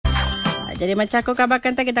Jadi macam aku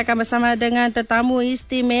kabarkan tadi, kita akan bersama dengan tetamu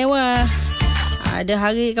istimewa. Ada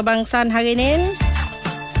Hari Kebangsaan hari ini.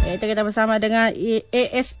 Iaitu kita bersama dengan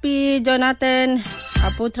ASP Jonathan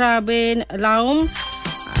Putra bin Laum,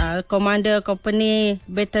 Komander Company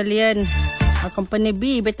Battalion Company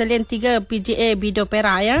B Battalion 3 PGA Bido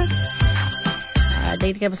Perak ya.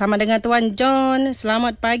 Jadi kita bersama dengan Tuan John.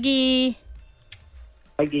 Selamat pagi.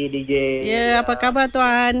 Pagi DJ. Ya, apa khabar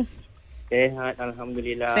Tuan? Sehat,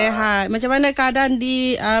 Alhamdulillah. Sehat. Macam mana keadaan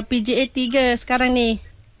di PGA 3 sekarang ni?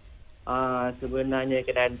 Sebenarnya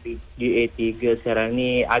keadaan PGA 3 sekarang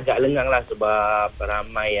ni agak lengang lah sebab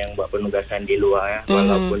ramai yang buat penugasan di luar ya.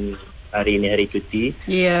 Walaupun hari ni hari cuti,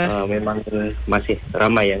 memang masih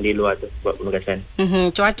ramai yang di luar tu buat penugasan.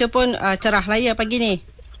 Cuaca pun cerah lah ya pagi ni?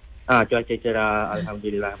 Cuaca cerah,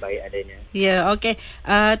 Alhamdulillah baik adanya. Ya, okey.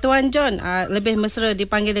 Tuan John, lebih mesra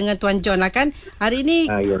dipanggil dengan Tuan John lah kan? Hari ini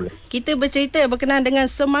kita bercerita berkenaan dengan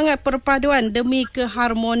semangat perpaduan demi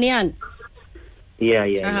keharmonian. Ya.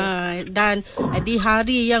 Dan di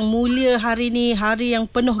hari yang mulia hari ni, hari yang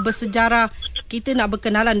penuh bersejarah, kita nak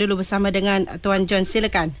berkenalan dulu bersama dengan Tuan John.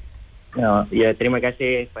 Silakan. Ya, terima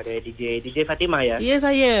kasih kepada DJ Fatimah ya. Ya,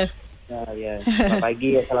 saya. Ya. Selamat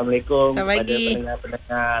pagi. Assalamualaikum kepada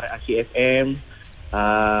pendengar Asyik FM.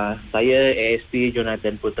 Saya ASP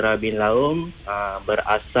Jonathan Putra bin Laum,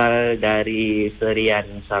 berasal dari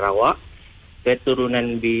Serian, Sarawak,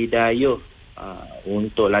 keturunan Bidayuh.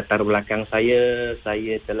 Untuk latar belakang saya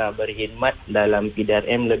telah berkhidmat dalam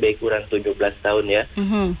PDRM lebih kurang 17 tahun ya.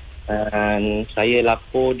 Dan saya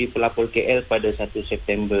lapor di Pelapor KL pada 1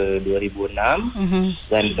 September 2006.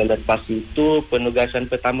 Dan selepas itu penugasan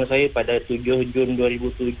pertama saya pada 7 Jun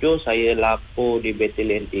 2007, saya lapor di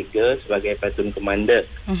Battalion 3 sebagai Platoon Commander.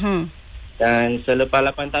 Dan selepas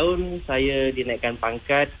 8 tahun saya dinaikkan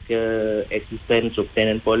pangkat ke Assistant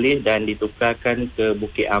Subtenant Polis dan ditukarkan ke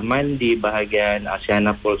Bukit Aman di bahagian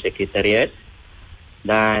Asiana Pol Secretariat.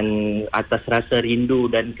 Dan atas rasa rindu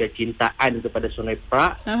dan kecintaan kepada Sungai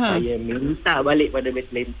Perak, saya minta balik pada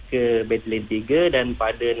Battalion 3 dan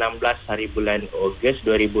pada 16 hari bulan Ogos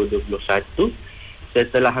 2021,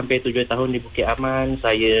 setelah hampir 7 tahun di Bukit Aman,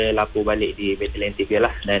 saya lapor balik di Battalion 3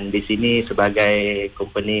 lah. Dan di sini sebagai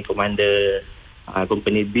Company Commander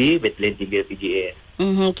Company B Battalion 3 PGA.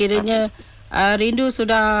 Kiranya rindu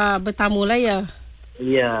sudah bertamu lah ya.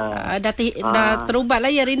 Ya. Dah terubat lah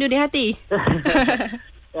ya rindu di hati.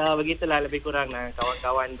 Ya, begitulah lebih kurang lah.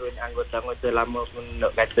 Kawan-kawan tu, anggota-anggota lama pun nak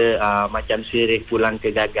kata macam sirih pulang ke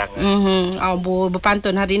gagang.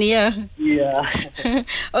 Berpantun hari ni ya. Ya.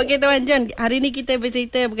 Okey Tuan John, hari ni kita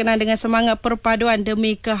bercerita berkenaan dengan semangat perpaduan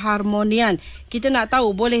demi keharmonian. Kita nak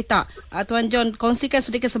tahu, boleh tak Tuan John kongsikan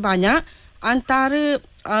sedikit sebanyak antara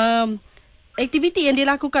aktiviti yang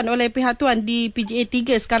dilakukan oleh pihak Tuan di PGA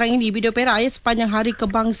 3 sekarang ini, Bido Perak ya, sepanjang Hari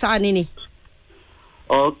Kebangsaan ini?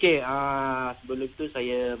 Okey, sebelum itu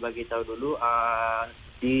saya bagi tahu dulu,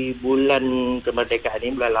 di bulan kemerdekaan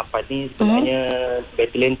ini, bulan 8 ni sebenarnya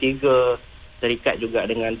Battalion 3 terikat juga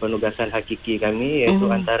dengan penugasan hakiki kami,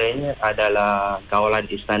 iaitu antaranya adalah kawalan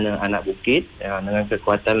Istana Anak Bukit dengan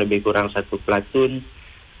kekuatan lebih kurang 1 platoon.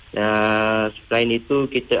 Selain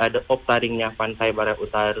itu kita ada op taringnya Pantai Barat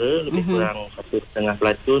Utara lebih kurang 1,5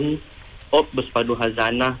 platoon, op bersepadu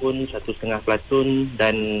hazanah pun 1,5 platoon,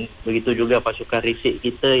 dan begitu juga pasukan risik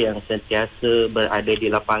kita yang sentiasa berada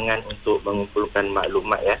di lapangan untuk mengumpulkan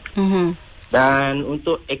maklumat ya. Dan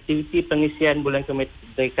untuk aktiviti pengisian bulan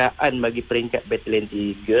kemerdekaan bagi peringkat Battalion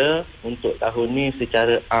 3 untuk tahun ni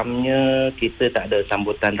secara amnya kita tak ada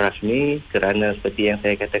sambutan rasmi kerana seperti yang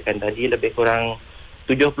saya katakan tadi, lebih kurang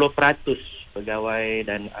 70% pegawai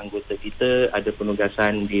dan anggota kita ada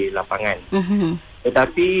penugasan di lapangan.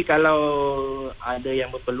 Tetapi kalau ada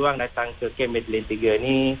yang berpeluang datang ke Camp Battalion 3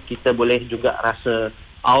 ni, kita boleh juga rasa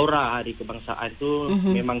aura Hari Kebangsaan tu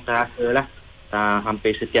memang terasa lah.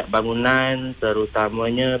 Hampir setiap bangunan,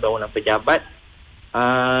 terutamanya bangunan pejabat,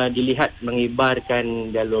 dilihat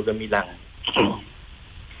mengibarkan jalur gemilang.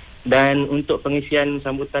 Dan untuk pengisian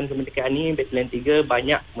sambutan kemerdekaan ini, Battalion 3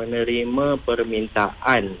 banyak menerima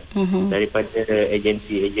permintaan daripada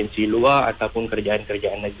agensi-agensi luar ataupun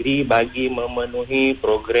kerajaan-kerajaan negeri bagi memenuhi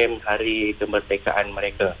program Hari Kemerdekaan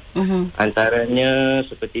mereka. Antaranya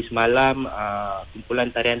seperti semalam,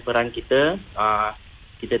 kumpulan tarian perang kita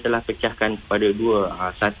telah pecahkan kepada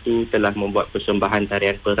 2. Satu telah membuat persembahan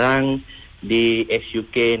tarian perang di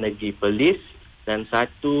SUK Negeri Perlis dan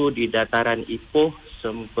satu di Dataran Ipoh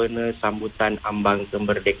sempena sambutan ambang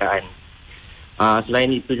kemerdekaan. Selain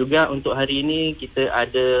itu juga untuk hari ini kita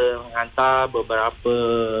ada menghantar beberapa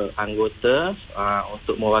anggota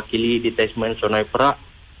untuk mewakili Detachment Sonai Perak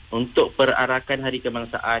untuk perarakan Hari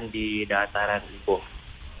Kebangsaan di Dataran Ipoh.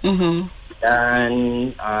 Dan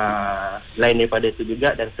selain daripada itu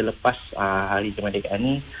juga, dan selepas Hari Kemerdekaan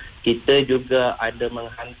ni, kita juga ada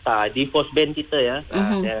menghantar di post band kita ya.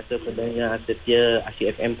 Saya rasa pendengar setia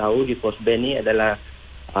Asyik FM tahu di post band ni adalah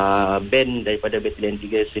band daripada Batalion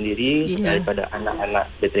 3 sendiri, daripada anak-anak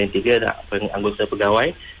Batalion 3, anggota pegawai.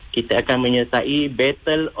 Kita akan menyertai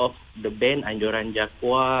Battle of the Band Anjuran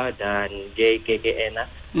Jakwa dan JKKN,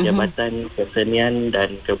 Jabatan Kesenian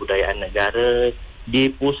dan Kebudayaan Negara,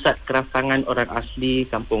 di Pusat Kerangsangan Orang Asli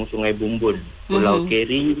Kampung Sungai Bumbun, Pulau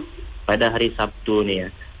Keri, pada hari Sabtu ni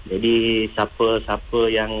ya. Jadi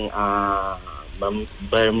siapa-siapa yang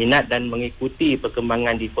berminat dan mengikuti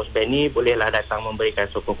perkembangan di pos band ni, bolehlah datang memberikan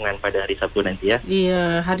sokongan pada hari Sabtu nanti ya.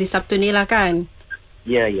 Ya, hari Sabtu ni lah kan.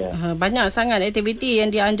 Ya. Banyak sangat aktiviti yang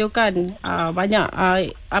dianjurkan. Banyak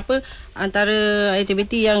antara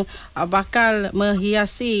aktiviti yang bakal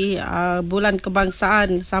menghiasi bulan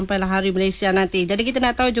kebangsaan sampailah Hari Malaysia nanti. Jadi kita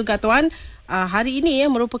nak tahu juga Tuan, hari ini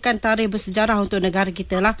merupakan tarikh bersejarah untuk negara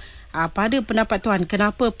kita lah. Pada pendapat Tuan,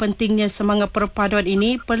 kenapa pentingnya semangat perpaduan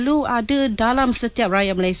ini perlu ada dalam setiap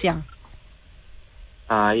rakyat Malaysia?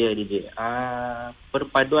 Ya DJ,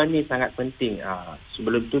 perpaduan ni sangat penting.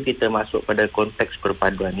 Sebelum tu kita masuk pada konteks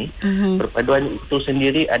perpaduan ni. Perpaduan itu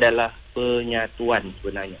sendiri adalah penyatuan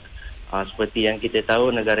sebenarnya. Seperti yang kita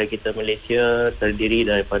tahu, negara kita Malaysia terdiri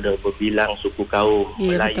daripada berbilang suku kaum,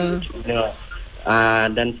 Melayu, Cina,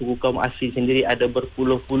 dan suku kaum asli sendiri ada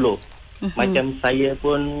berpuluh-puluh. Macam saya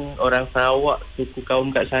pun orang Sarawak, suku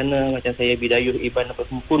kaum kat sana, macam saya Bidayuh, Iban apa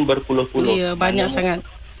semua pun berpuluh-puluh. Ya, banyak sangat.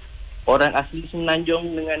 Orang asli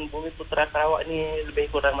Semenanjung dengan Bumi Putera Sarawak ni lebih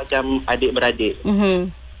kurang macam adik-beradik.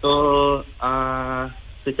 So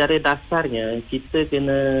secara dasarnya kita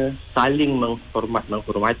kena saling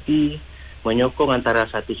menghormati, menyokong antara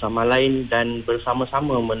satu sama lain dan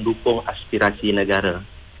bersama-sama mendukung aspirasi negara.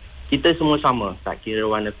 Kita semua sama, tak kira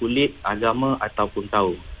warna kulit, agama ataupun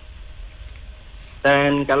kaum.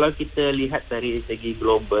 Dan kalau kita lihat dari segi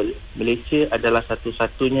global, Malaysia adalah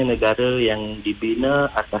satu-satunya negara yang dibina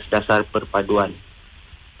atas dasar perpaduan.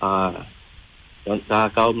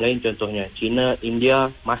 Kaum lain contohnya China,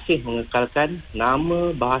 India masih mengekalkan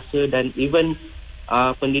nama, bahasa dan even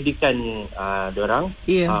pendidikan dorang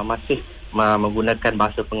masih menggunakan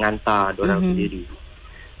bahasa pengantar dorang sendiri.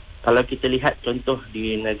 Kalau kita lihat contoh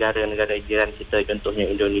di negara-negara jiran kita, contohnya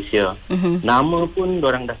Indonesia, nama pun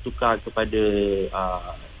dorang dah tukar kepada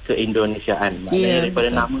keindonesiaan. Maknanya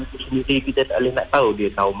daripada betul. Nama itu sendiri kita tak boleh nak tahu dia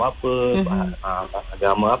kaum apa,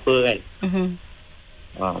 agama apa kan.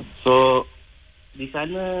 So di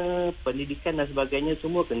sana pendidikan dan sebagainya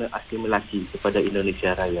semua kena asimilasi kepada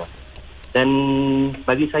Indonesia Raya. Dan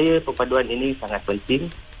bagi saya perpaduan ini sangat penting.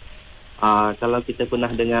 Kalau kita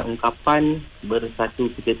pernah dengar ungkapan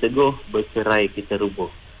bersatu kita teguh, bercerai kita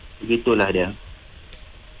rubuh. Begitulah dia.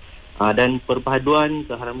 Dan perpaduan,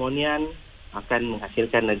 keharmonian akan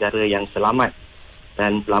menghasilkan negara yang selamat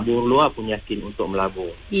dan pelabur luar pun yakin untuk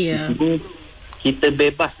melabur. Di sini kita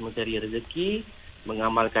bebas mencari rezeki,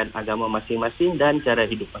 mengamalkan agama masing-masing dan cara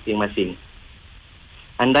hidup masing-masing.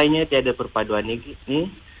 Andainya tiada perpaduan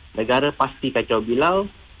ini, negara pasti kacau bilau,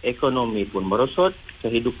 ekonomi pun merosot,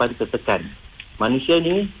 kehidupan tertekan. Manusia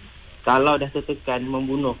ni kalau dah tertekan,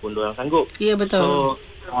 membunuh pun diorang sanggup. Ya, betul. So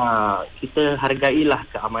kita hargailah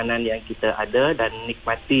keamanan yang kita ada dan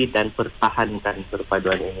nikmati dan pertahankan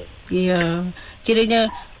perpaduan ini. Ya, kiranya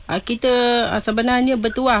kita sebenarnya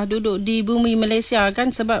bertuah duduk di bumi Malaysia kan,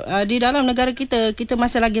 sebab di dalam negara kita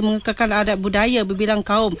masih lagi mengekalkan adat budaya berbilang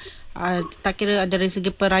kaum. Tak kira dari segi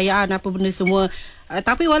perayaan apa benda semua.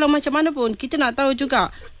 Tapi walau macam mana pun kita nak tahu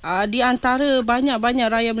juga di antara banyak-banyak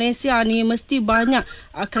rakyat Malaysia ni mesti banyak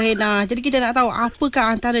kerana. Jadi kita nak tahu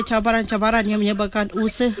apakah antara cabaran-cabaran yang menyebabkan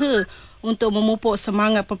usaha untuk memupuk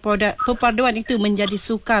semangat perpaduan itu menjadi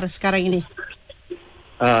sukar sekarang ini.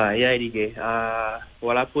 Ya DJ,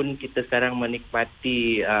 walaupun kita sekarang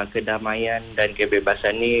menikmati kedamaian dan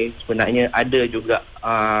kebebasan ni, sebenarnya ada juga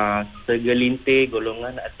segelintir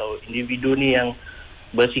golongan atau individu ni yang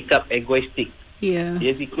bersikap egoistik.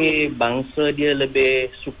 Dia fikir bangsa dia lebih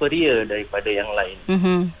superior daripada yang lain.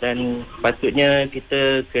 Dan patutnya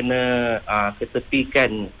kita kena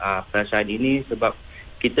ketepikan perasaan ini, sebab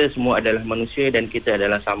kita semua adalah manusia dan kita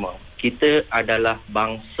adalah sama. Kita adalah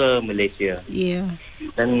bangsa Malaysia.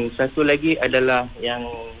 Dan satu lagi adalah yang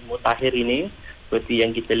mutakhir ini, seperti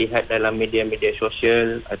yang kita lihat dalam media-media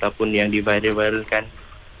sosial ataupun yang diviralkan,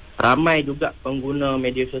 ramai juga pengguna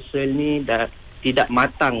media sosial ni tidak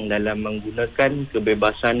matang dalam menggunakan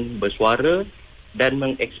kebebasan bersuara dan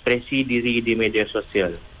mengekspresi diri di media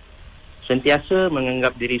sosial. Sentiasa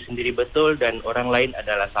menganggap diri sendiri betul dan orang lain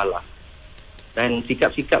adalah salah. Dan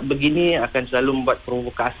sikap-sikap begini akan selalu membuat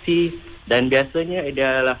provokasi dan biasanya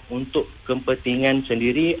dia adalah untuk kepentingan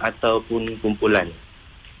sendiri ataupun kumpulan.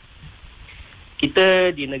 Kita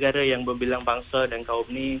di negara yang berbilang bangsa dan kaum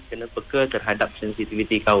ni kena peka terhadap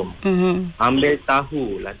sensitiviti kaum. Ambil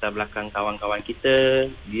tahu latar belakang kawan-kawan kita,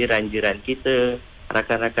 jiran-jiran kita,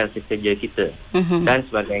 rakan-rakan sekerja kita dan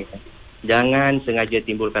sebagainya. Jangan sengaja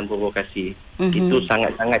timbulkan provokasi. Itu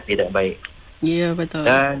sangat-sangat tidak baik. Ya, betul.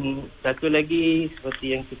 Dan satu lagi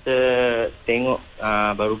seperti yang kita tengok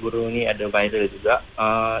baru-baru ni ada viral juga,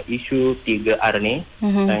 isu 3R ni.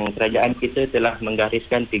 Dan kerajaan kita telah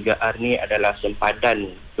menggariskan 3R ni adalah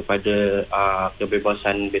sempadan kepada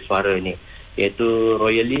kebebasan bersuara ni, iaitu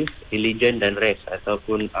royalist, religion dan race,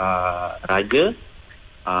 ataupun raja,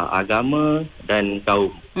 agama dan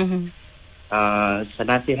kaum.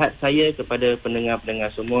 Nasihat saya kepada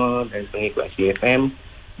pendengar-pendengar semua dan pengikut CFM,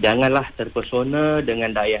 janganlah terpesona dengan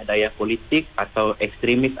daya-daya politik atau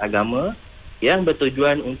ekstremis agama yang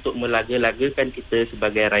bertujuan untuk melaga-lagakan kita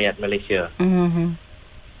sebagai rakyat Malaysia.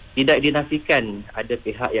 Tidak dinafikan ada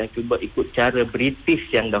pihak yang cuba ikut cara British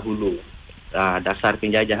yang dahulu, dasar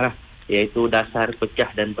penjajah lah, iaitu dasar pecah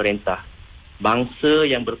dan perintah. Bangsa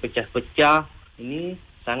yang berpecah-pecah ini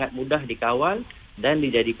sangat mudah dikawal dan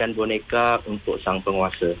dijadikan boneka untuk sang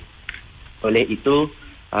penguasa. Oleh itu,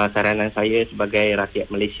 saranan saya sebagai rakyat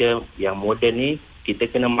Malaysia yang moden ni, kita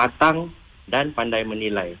kena matang dan pandai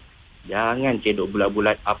menilai. Jangan cedok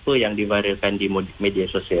bulat-bulat apa yang diviralkan di media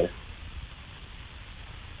sosial.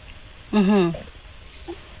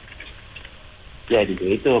 Jadi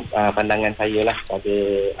itu pandangan saya lah pada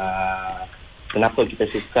kenapa kita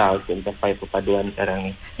suka untuk mencapai perpaduan sekarang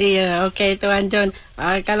ni. Ya, okey Tuan John.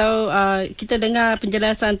 Kalau kita dengar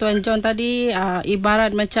penjelasan Tuan John tadi,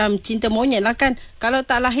 ibarat macam cinta monyet lah kan. Kalau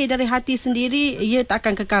tak lahir dari hati sendiri, ia tak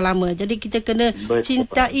akan kekal lama. Jadi kita kena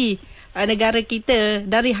cintai negara kita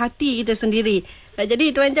dari hati kita sendiri.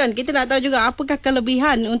 Jadi Tuan John, kita nak tahu juga apakah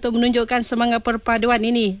kelebihan untuk menunjukkan semangat perpaduan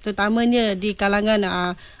ini, terutamanya di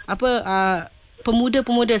kalangan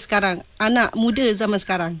pemuda-pemuda sekarang, anak muda zaman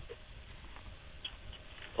sekarang.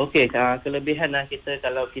 Okey, kelebihan kita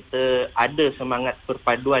kalau kita ada semangat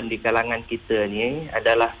perpaduan di kalangan kita ni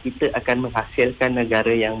adalah kita akan menghasilkan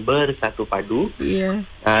negara yang bersatu padu.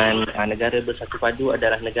 Dan negara bersatu padu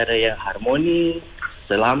adalah negara yang harmoni,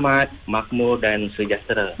 selamat, makmur dan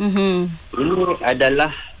sejahtera. Ini adalah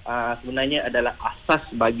sebenarnya adalah asas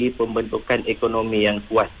bagi pembentukan ekonomi yang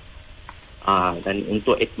kuat. Dan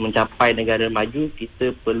untuk mencapai negara maju, kita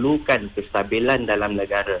perlukan kestabilan dalam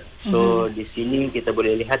negara. So di sini kita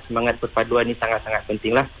boleh lihat semangat perpaduan ni sangat-sangat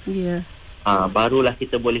penting lah. Barulah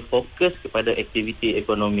kita boleh fokus kepada aktiviti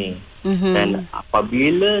ekonomi. Dan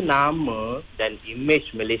apabila nama dan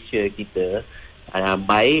imej Malaysia kita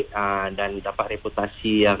baik dan dapat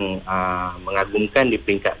reputasi yang mengagumkan di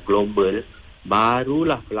peringkat global,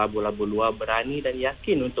 barulah pelabur-labur luar berani dan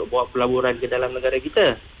yakin untuk bawa pelaburan ke dalam negara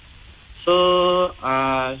kita. So,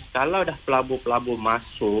 kalau dah pelabur-pelabur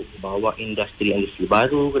masuk, bawa industri-industri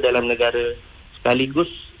baru ke dalam negara, sekaligus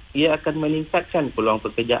ia akan meningkatkan peluang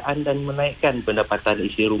pekerjaan dan menaikkan pendapatan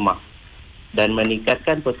isi rumah dan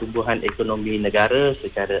meningkatkan pertumbuhan ekonomi negara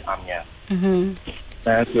secara amnya.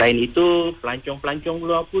 Selain itu, pelancong-pelancong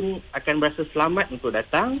luar pun akan berasa selamat untuk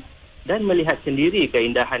datang dan melihat sendiri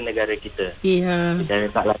keindahan negara kita. Secara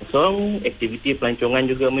tak langsung, aktiviti pelancongan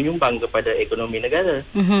juga menyumbang kepada ekonomi negara.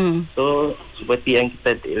 So, seperti yang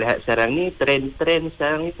kita lihat sekarang ni, trend-trend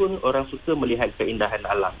sekarang ni pun orang suka melihat keindahan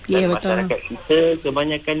alam. Dan masyarakat kita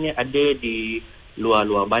kebanyakannya ada di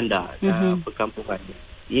luar-luar bandar, perkampungan.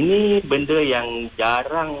 Ini benda yang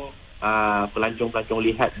jarang pelancong-pelancong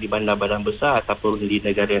lihat di bandar-bandar besar ataupun di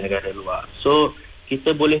negara-negara luar. So,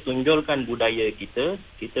 kita boleh tunjulkan budaya kita,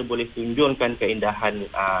 kita boleh tunjulkan keindahan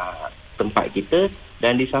tempat kita,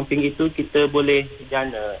 dan di samping itu kita boleh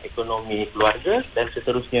jana ekonomi keluarga dan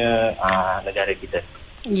seterusnya negara kita.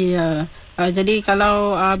 Jadi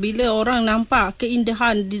kalau bila orang nampak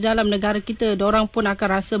keindahan di dalam negara kita, diorang pun akan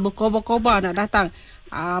rasa berkobar-kobar nak datang.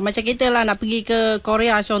 Macam kita lah nak pergi ke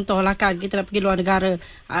Korea contohlah kan, kita nak pergi luar negara.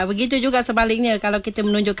 Begitu juga sebaliknya kalau kita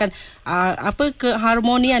menunjukkan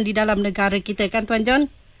keharmonian di dalam negara kita, kan Tuan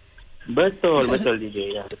John? Betul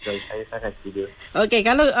DJ. Ya, betul. Saya sangat setuju. Okey,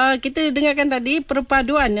 kalau kita dengarkan tadi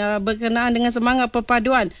perpaduan berkenaan dengan semangat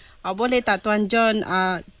perpaduan, boleh tak Tuan John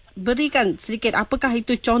berikan sedikit apakah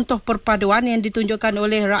itu contoh perpaduan yang ditunjukkan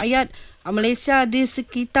oleh rakyat Malaysia di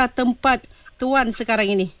sekitar tempat Tuan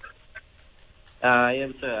sekarang ini? Ya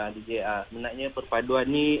betul DJ. Sebenarnya perpaduan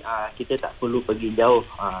ni kita tak perlu pergi jauh.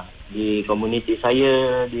 Di komuniti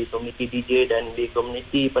saya, di komuniti DJ dan di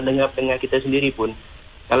komuniti pendengar-pendengar kita sendiri pun,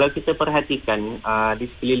 kalau kita perhatikan di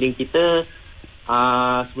sekeliling kita,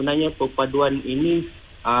 sebenarnya perpaduan ini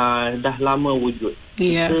dah lama wujud.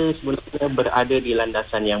 Kita sebenarnya berada di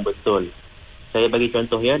landasan yang betul. Saya bagi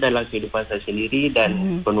contoh ya, dalam kehidupan saya sendiri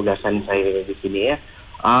dan penugasan saya di sini ya.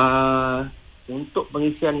 Untuk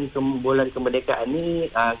pengisian bulan kemerdekaan ni,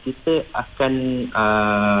 kita akan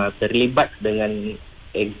terlibat dengan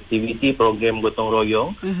aktiviti program gotong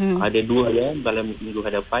royong. Ada 2 ya dalam minggu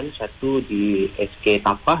hadapan. Satu di SK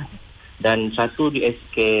Tapah dan satu di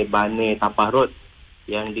SK Bane Tapah Road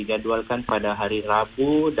yang dijadualkan pada hari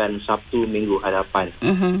Rabu dan Sabtu minggu hadapan.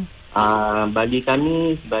 Bagi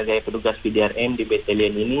kami sebagai petugas PDRM di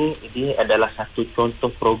batalion ini adalah satu contoh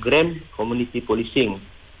program community policing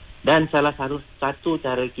dan salah satu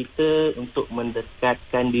cara kita untuk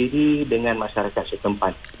mendekatkan diri dengan masyarakat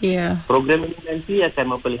setempat. Program ini nanti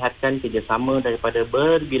akan memperlihatkan kerjasama daripada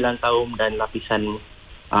berbilang kaum dan lapisan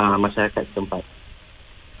masyarakat setempat.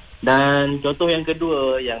 Dan contoh yang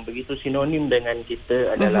kedua yang begitu sinonim dengan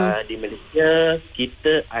kita adalah di Malaysia,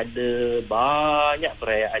 kita ada banyak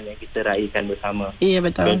perayaan yang kita raikan bersama.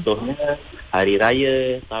 Betul. Contohnya Hari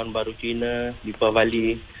Raya, Tahun Baru Cina,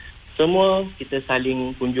 Deepavali. Semua kita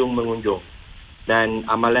saling kunjung-mengunjung. Dan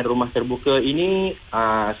amalan rumah terbuka ini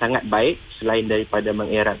sangat baik selain daripada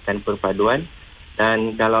mengeratkan perpaduan.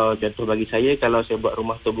 Dan kalau contoh bagi saya, kalau saya buat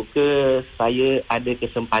rumah terbuka, saya ada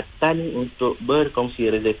kesempatan untuk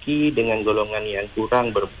berkongsi rezeki dengan golongan yang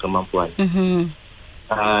kurang berkemampuan.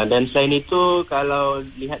 Dan selain itu, kalau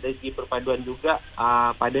lihat dari segi perpaduan juga,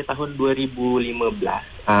 pada tahun 2015,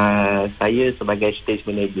 saya sebagai stage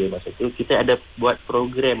manager masa itu, kita ada buat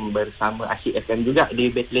program bersama Asyik FM juga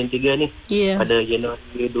di Batalion 3 ni. Pada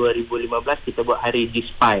Januari 2015, kita buat hari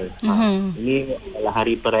G-Spy. Ini adalah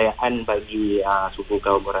hari perayaan bagi suku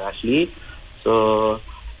kaum orang asli. So,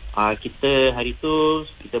 kita hari itu,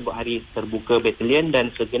 kita buat hari terbuka batalion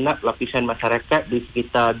dan segenap lapisan masyarakat di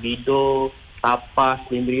sekitar Bido, Tapah,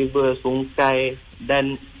 Slim River, Sungkai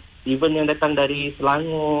dan even yang datang dari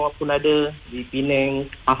Selangor pun ada, di Penang,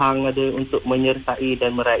 Pahang ada untuk menyertai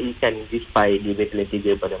dan meraihkan G-Spy di Batalion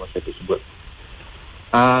 3 pada masa tersebut.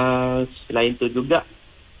 Selain itu juga,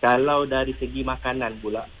 kalau dari segi makanan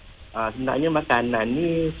pula, sebenarnya makanan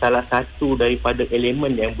ni salah satu daripada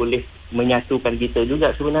elemen yang boleh menyatukan kita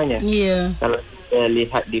juga sebenarnya. Kalau kita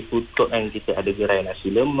lihat di food court kan, kita ada gerai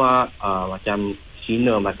nasi lemak, macam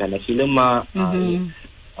Cina makan nasi lemak,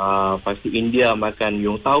 pasti India makan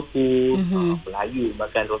yung taufu, Melayu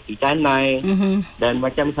makan roti canai, dan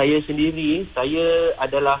macam saya sendiri, saya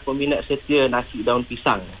adalah peminat setia nasi daun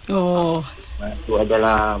pisang. Itu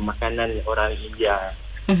adalah makanan orang India.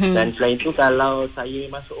 Dan selain itu, kalau saya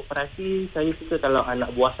masuk operasi, saya suka kalau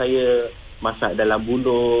anak buah saya masak dalam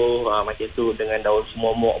buluh, macam tu dengan daun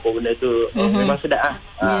semomok apa benda tu, memang sedap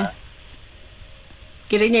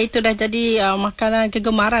Kiranya itu dah jadi makanan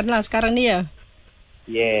kegemaran lah sekarang ni ya?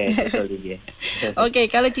 Betul dia.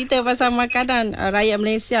 Okey, kalau cerita pasal makanan, rakyat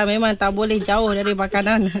Malaysia memang tak boleh jauh dari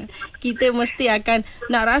makanan. Kita mesti akan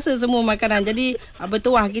nak rasa semua makanan. Jadi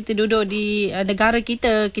bertuah kita duduk di negara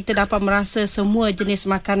kita, kita dapat merasa semua jenis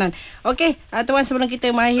makanan. Okey, Tuan, sebelum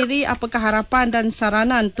kita mengakhiri, apakah harapan dan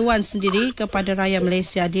saranan Tuan sendiri kepada rakyat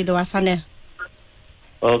Malaysia di luar sana?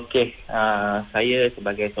 Okey, saya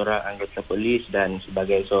sebagai seorang anggota polis dan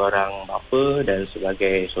sebagai seorang bapa dan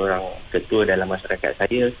sebagai seorang ketua dalam masyarakat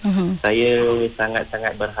saya, saya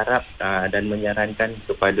sangat-sangat berharap dan menyarankan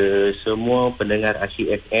kepada semua pendengar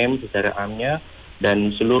Asyik FM secara amnya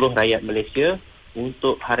dan seluruh rakyat Malaysia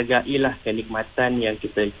untuk hargailah kenikmatan yang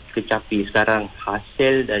kita kecapi sekarang,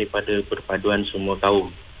 hasil daripada perpaduan semua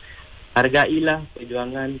kaum. Hargailah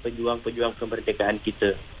perjuangan pejuang-pejuang kemerdekaan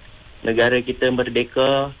kita. Negara kita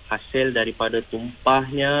merdeka hasil daripada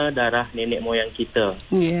tumpahnya darah nenek moyang kita.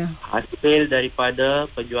 Hasil daripada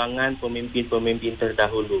perjuangan pemimpin-pemimpin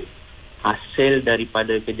terdahulu. Hasil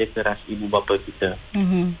daripada kerja keras ibu bapa kita.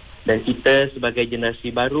 Dan kita sebagai generasi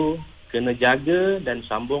baru kena jaga dan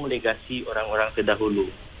sambung legasi orang-orang terdahulu.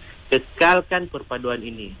 Kekalkan perpaduan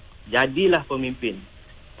ini. Jadilah pemimpin.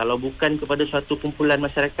 Kalau bukan kepada suatu kumpulan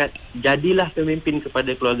masyarakat, jadilah pemimpin kepada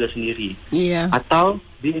keluarga sendiri. Atau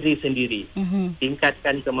diri sendiri.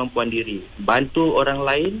 Tingkatkan kemampuan diri. Bantu orang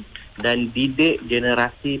lain dan didik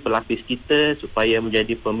generasi pelapis kita supaya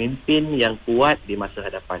menjadi pemimpin yang kuat di masa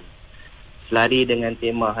hadapan. Selari dengan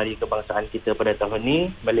tema Hari Kebangsaan kita pada tahun ini,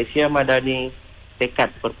 Malaysia Madani, tekad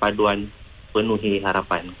perpaduan, penuhi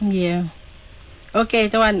harapan. Okey,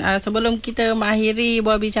 Tuan, sebelum kita mengakhiri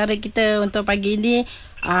buat bicara kita untuk pagi ini,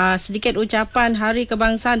 sedikit ucapan Hari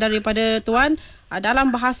Kebangsaan daripada Tuan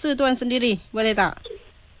dalam bahasa Tuan sendiri, boleh tak?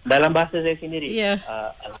 Dalam bahasa saya sendiri?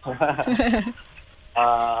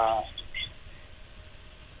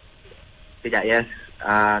 Sekejap ya.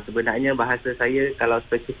 Sebenarnya bahasa saya kalau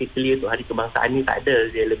specifically untuk Hari Kebangsaan ni tak ada.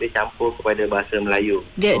 Dia lebih campur kepada bahasa Melayu.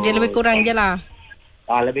 Dia lebih kurang je lah.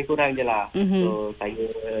 Lebih kurang je lah. So saya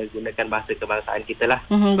gunakan bahasa kebangsaan kita lah.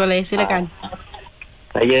 Boleh, silakan.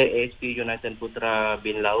 Saya ASP Jonathan Putra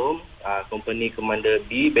bin Laum, Company Commander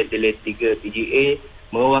B, Batalion 3 PGA,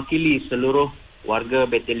 mewakili seluruh warga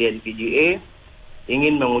Batalion PGA,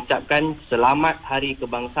 ingin mengucapkan selamat Hari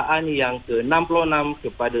Kebangsaan yang ke-66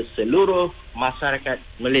 kepada seluruh masyarakat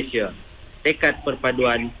Malaysia. Tekad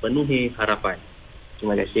perpaduan, penuhi harapan.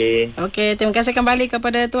 Terima kasih. Okey, terima kasih kembali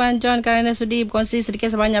kepada Tuan John kerana sudi berkongsi sedikit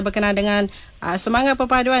sebanyak berkenaan dengan semangat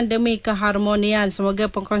perpaduan demi keharmonian. Semoga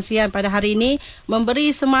perkongsian pada hari ini memberi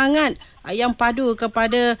semangat yang padu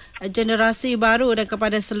kepada generasi baru dan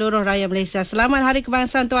kepada seluruh rakyat Malaysia. Selamat Hari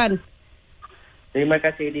Kebangsaan, Tuan. Terima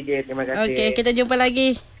kasih DJ, terima kasih. Okey, kita jumpa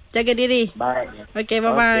lagi. Jaga diri. Bye. Okey,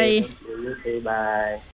 bye-bye. Okay, bye.